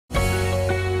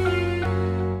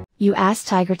You ask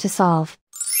Tiger to solve.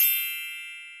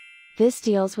 This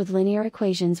deals with linear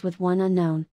equations with one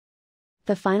unknown.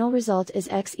 The final result is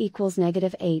x equals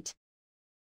 -8.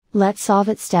 Let's solve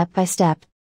it step by step.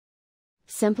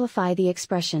 Simplify the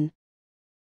expression.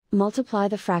 Multiply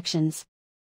the fractions.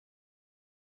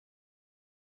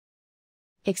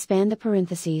 Expand the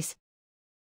parentheses.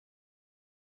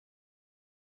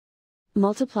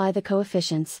 Multiply the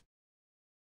coefficients.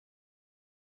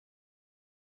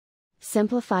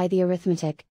 Simplify the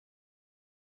arithmetic.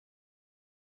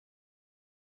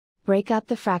 Break up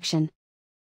the fraction.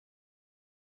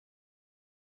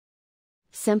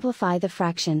 Simplify the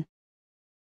fraction.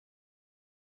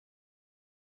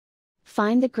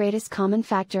 Find the greatest common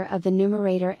factor of the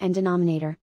numerator and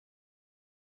denominator.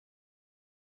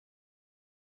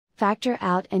 Factor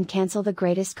out and cancel the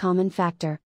greatest common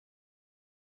factor.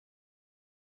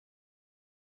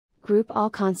 Group all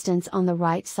constants on the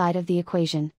right side of the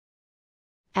equation.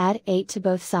 Add 8 to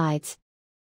both sides.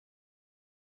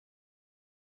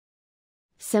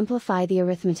 Simplify the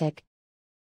arithmetic.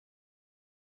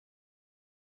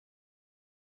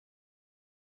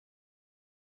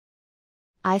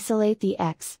 Isolate the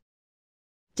x.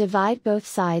 Divide both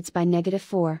sides by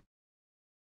 -4.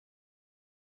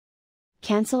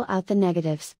 Cancel out the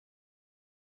negatives.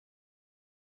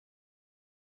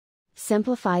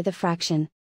 Simplify the fraction.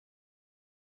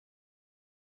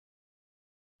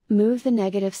 Move the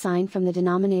negative sign from the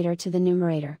denominator to the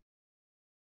numerator.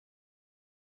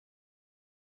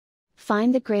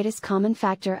 Find the greatest common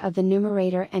factor of the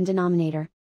numerator and denominator.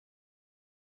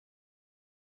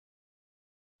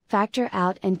 Factor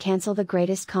out and cancel the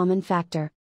greatest common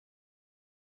factor.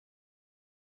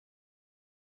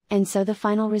 And so the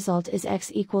final result is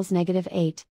x equals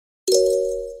 -8.